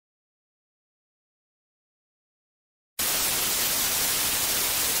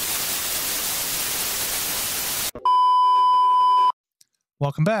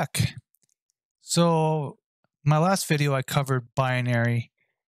Welcome back. So my last video I covered binary,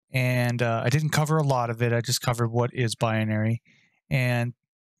 and I didn't cover a lot of it. I just covered what is binary. And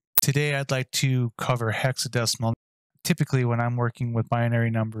today I'd like to cover hexadecimal. Typically when I'm working with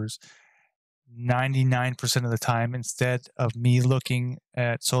binary numbers, 99% of the time, instead of me looking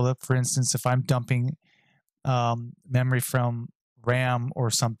at, for instance, if I'm dumping memory from RAM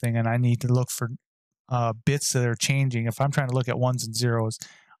or something and I need to look for bits that are changing, if I'm trying to look at ones and zeros,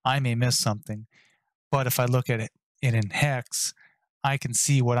 I may miss something. But if I look at it in hex, I can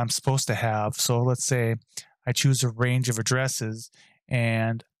see what I'm supposed to have. So let's say I choose a range of addresses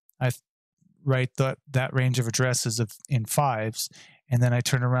and I write that range of addresses in fives, and then I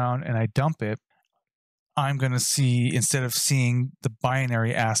turn around and I dump it. I'm going to see, instead of seeing the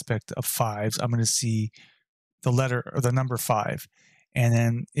binary aspect of fives, I'm going to see the letter or the number 5. And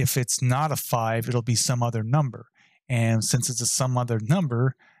then if it's not a 5, it'll be some other number. And since it's a some other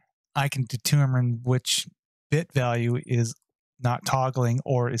number, I can determine which bit value is not toggling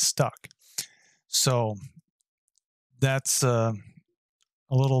or is stuck. So that's a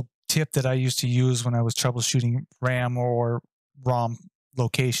little tip that I used to use when I was troubleshooting RAM or ROM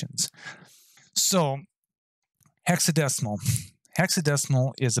locations. So hexadecimal.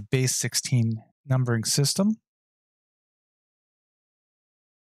 Hexadecimal is a base 16 numbering system.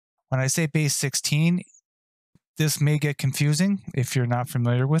 When I say base 16, this may get confusing if you're not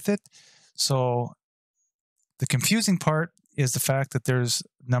familiar with it. So the confusing part is the fact that there's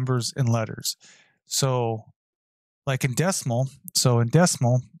numbers and letters. So like in decimal,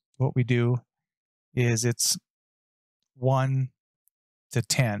 what we do is it's 1 to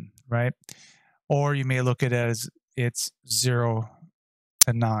 10, right? Or you may look at it as it's 0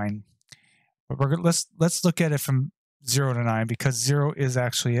 to 9. But let's look at it from 0 to 9, because 0 is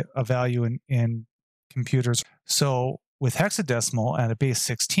actually a value in computers. So with hexadecimal at a base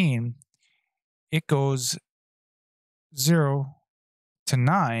 16, it goes 0 to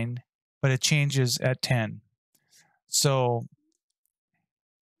 9, but it changes at 10. So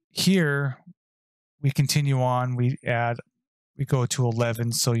here we continue on, we go to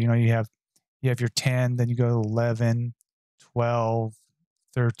 11. So you have your 10, then you go to 11, 12,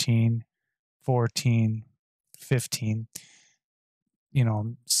 13, 14, 15,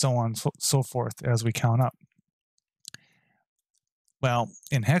 so on, so forth as we count up. Well,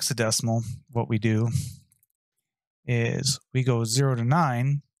 in hexadecimal, what we do is we go 0 to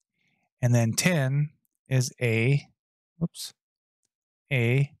 9, and then 10 is A,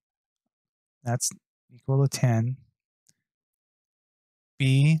 that's equal to 10.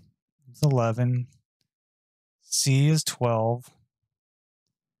 B is 11. C is 12.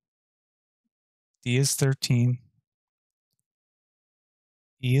 D is 13.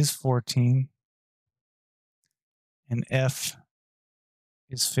 E is 14. And F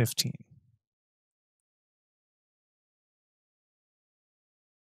is 15.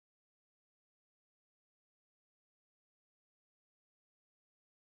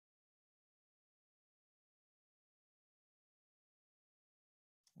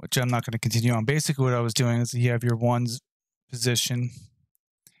 Which I'm not going to continue on. Basically, what I was doing is you have your ones position,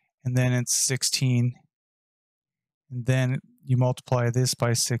 and then it's 16. And then you multiply this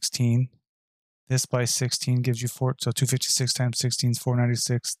by 16. This by 16 gives you 4. So 256 times 16 is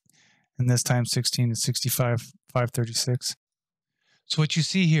 496. And this times 16 is 536. So what you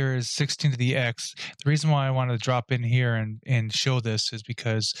see here is 16 to the x. The reason why I wanted to drop in here and show this is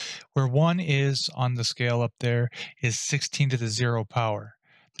because where 1 is on the scale up there is 16 to the 0 power.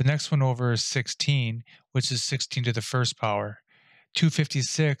 The next one over is 16, which is 16 to the first power.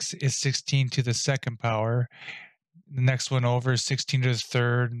 256 is 16 to the second power. The next one over is 16 to the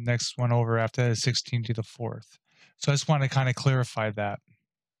third. The next one over after that is 16 to the fourth. So I just want to kind of clarify that.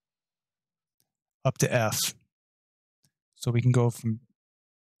 Up to F. So we can go from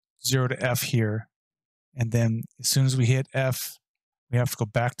 0 to F here. And then as soon as we hit F, we have to go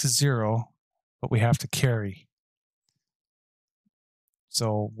back to 0, but we have to carry.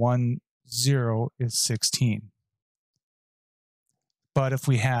 So 1, 0 is 16. But if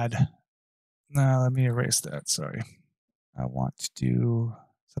we had, let me erase that, sorry. I want to do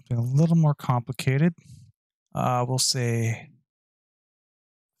something a little more complicated. We'll say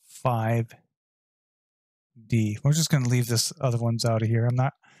 5D. We're just going to leave this other ones out of here.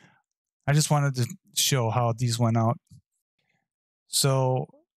 I just wanted to show how these went out. So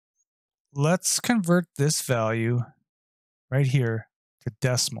let's convert this value right here to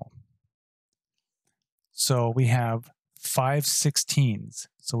decimal. So we have 5 16s.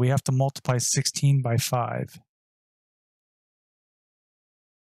 So we have to multiply 16 by 5.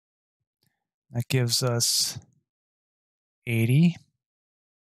 That gives us 80.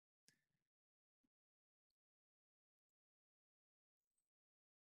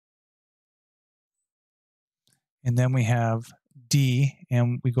 And then we have D,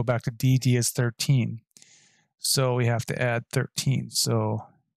 and we go back to D. D is 13. So we have to add 13. So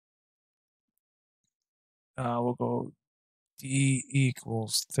we'll go D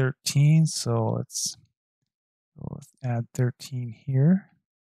equals 13. So let's add 13 here.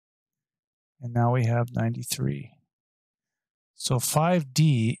 And now we have 93. So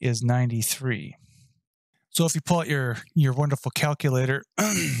 5D is 93. So if you pull out your wonderful calculator,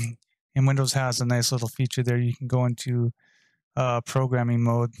 and Windows has a nice little feature there, you can go into programming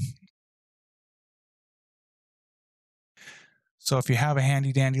mode. So if you have a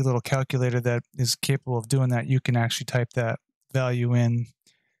handy dandy little calculator that is capable of doing that, you can actually type that value in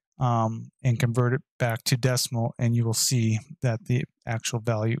and convert it back to decimal, and you will see that the actual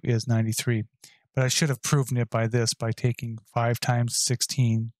value is 93. But I should have proven it by taking 5 times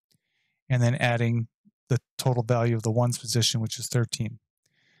 16 and then adding the total value of the ones position, which is 13.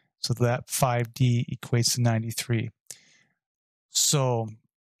 So that 5D equates to 93. So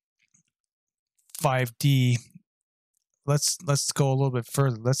 5D, let's go a little bit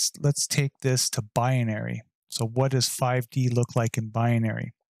further. Let's take this to binary. So what does 5D look like in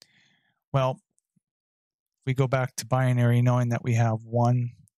binary? Well, we go back to binary knowing that we have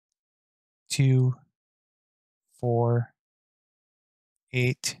 1, 2, 4,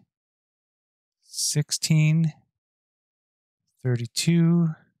 8, 16, 32,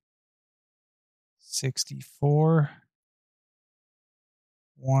 64,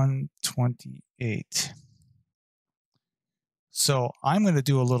 128. So I'm going to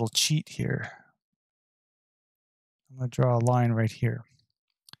do a little cheat here. I'm going to draw a line right here.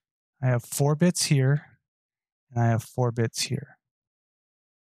 I have 4 bits here, and I have 4 bits here.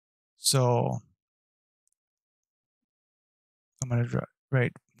 So I'm going to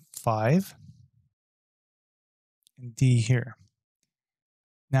write 5 and D here.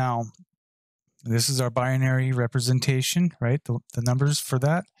 Now, this is our binary representation, right? The numbers for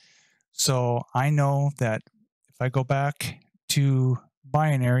that. So I know that if I go back to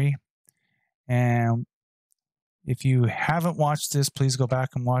binary, and if you haven't watched this, please go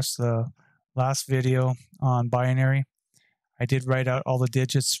back and watch the last video on binary. I did write out all the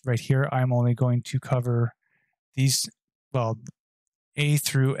digits right here. I'm only going to cover these, well, A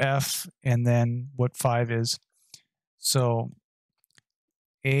through F, and then what 5 is. So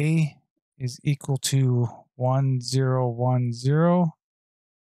A is equal to 1010,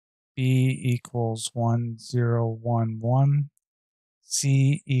 B equals 1011,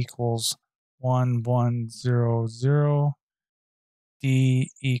 C equals 1100,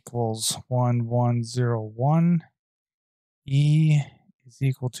 D equals 1101, E is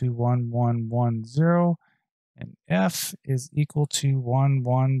equal to 1110, and F is equal to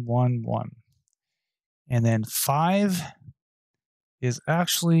 1111. And then 5 is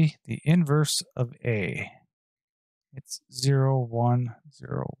actually the inverse of A. It's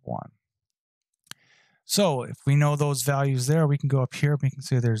 0101. So if we know those values there, we can go up here. We can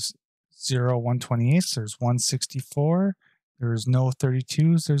say there's 0, 128, there's 164, there's no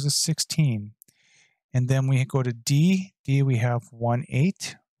 32s, there's a 16. And then we go to D. D, we have 18,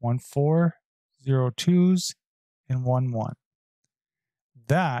 14, 02s, and 11.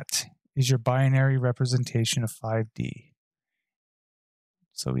 That is your binary representation of 5D.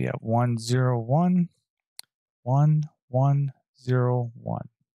 So we have 101, 1101.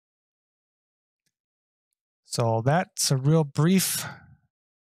 So that's a real brief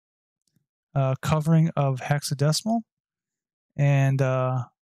covering of hexadecimal. And I'm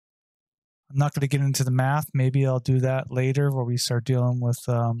not going to get into the math. Maybe I'll do that later where we start dealing with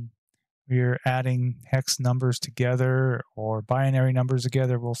we're adding hex numbers together or binary numbers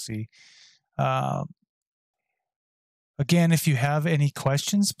together. We'll see. Again, if you have any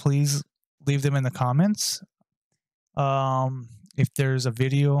questions, please leave them in the comments. If there's a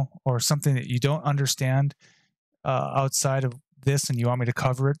video or something that you don't understand outside of this and you want me to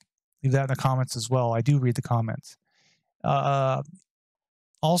cover it, leave that in the comments as well. I do read the comments.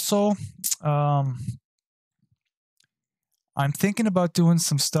 Also, I'm thinking about doing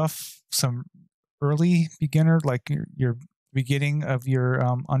some stuff, some early beginner, like your beginning of your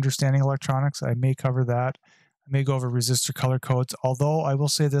understanding electronics. I may cover that. I may go over resistor color codes, although I will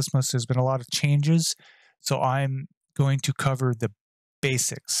say this much, there's been a lot of changes, so I'm going to cover the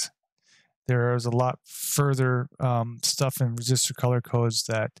basics. There's a lot further stuff in resistor color codes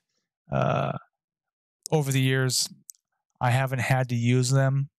that over the years I haven't had to use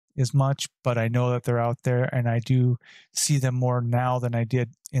them as much, but I know that they're out there, and I do see them more now than I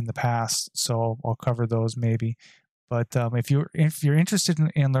did in the past, so I'll cover those maybe. But if you're interested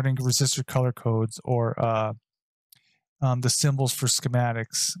in learning resistor color codes or the symbols for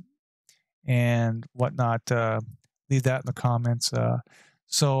schematics, and whatnot. Leave that in the comments.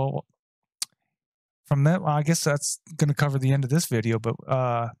 So from that, well, I guess that's going to cover the end of this video. But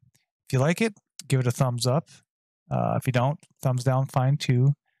if you like it, give it a thumbs up. If you don't, thumbs down, fine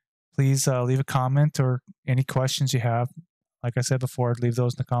too. Please leave a comment or any questions you have. Like I said before, leave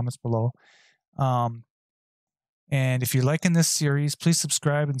those in the comments below. And if you're liking this series, please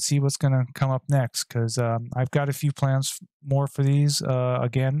subscribe and see what's going to come up next, because I've got a few plans more for these.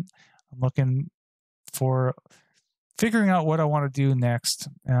 Again, I'm looking for figuring out what I want to do next.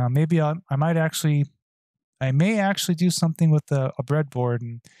 Maybe I may actually do something with a breadboard,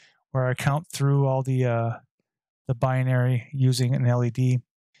 and where I count through all the binary using an LED.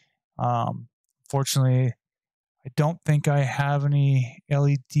 Fortunately, I don't think I have any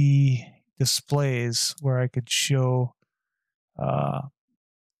LED displays where I could show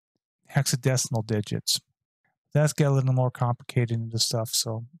hexadecimal digits. That's get a little more complicated into stuff,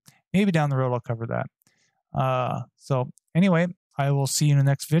 so maybe down the road I'll cover that. So anyway, I will see you in the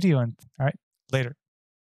next video, and all right, later.